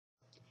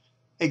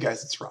Hey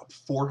guys, it's Rob.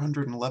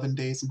 411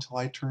 days until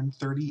I turn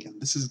 30,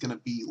 and this is going to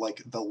be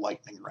like the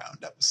lightning round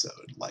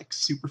episode. Like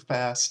super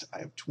fast. I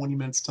have 20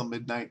 minutes till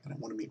midnight, and I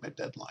want to meet my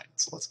deadline,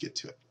 so let's get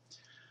to it.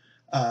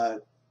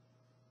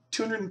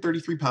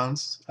 233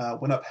 pounds,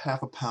 went up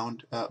half a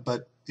pound,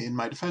 but in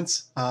my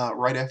defense,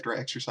 right after I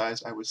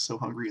exercised, I was so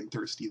hungry and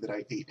thirsty that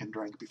I ate and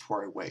drank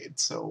before I weighed,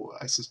 so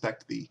I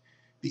suspect the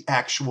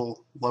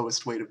actual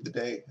lowest weight of the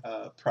day,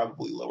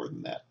 probably lower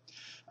than that.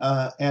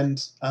 I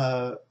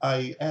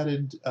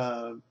added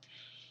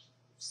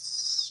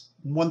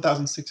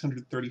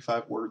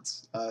 1,635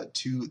 words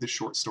to the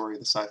short story,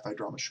 the sci-fi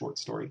drama short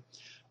story.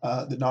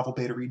 The novel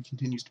beta read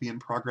continues to be in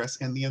progress,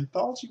 and the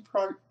anthology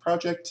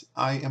project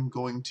I'm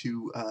going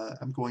to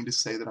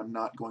say that I'm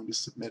not going to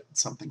submit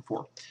something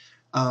for,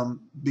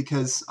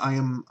 because I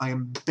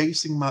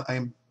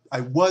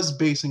was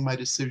basing my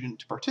decision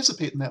to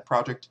participate in that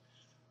project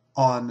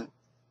on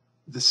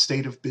the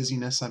state of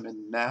busyness I'm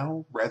in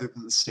now, rather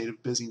than the state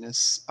of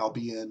busyness I'll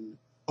be in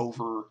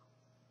over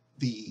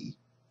the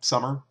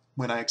summer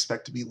when I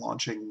expect to be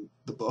launching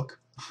the book.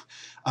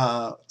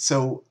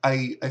 So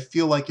I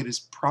feel like it is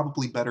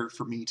probably better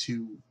for me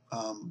to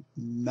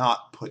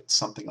not put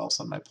something else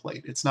on my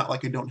plate. It's not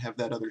like I don't have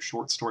that other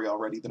short story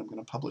already that I'm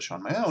going to publish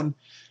on my own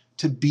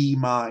to be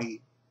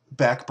my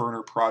back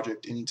burner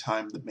project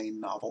anytime the main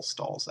novel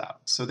stalls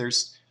out. So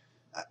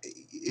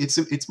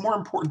it's more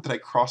important that I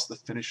cross the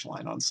finish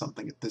line on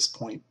something at this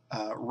point,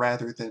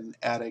 rather than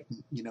adding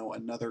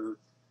another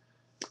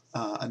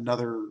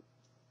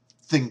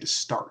thing to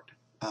start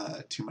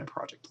to my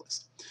project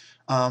list.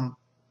 But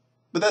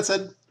that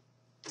said,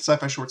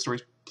 sci-fi short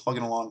stories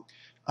plugging along.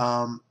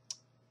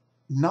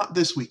 Not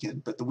this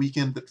weekend, but the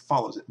weekend that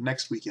follows it,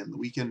 next weekend, the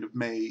weekend of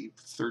May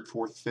 3rd,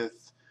 4th,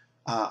 5th,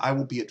 I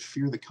will be at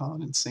Fear the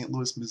Con in St.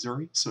 Louis,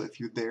 Missouri. So if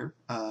you're there,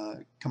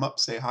 come up,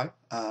 say hi.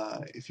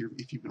 If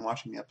you've been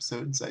watching the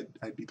episodes,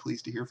 I'd be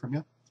pleased to hear from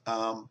you.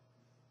 And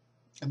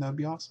that would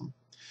be awesome.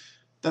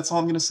 That's all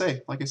I'm going to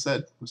say. Like I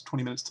said, it was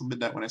 20 minutes till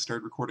midnight when I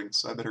started recording,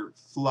 so I better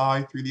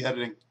fly through the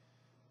editing.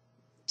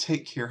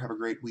 Take care, have a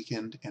great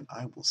weekend, and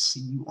I will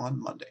see you on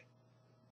Monday.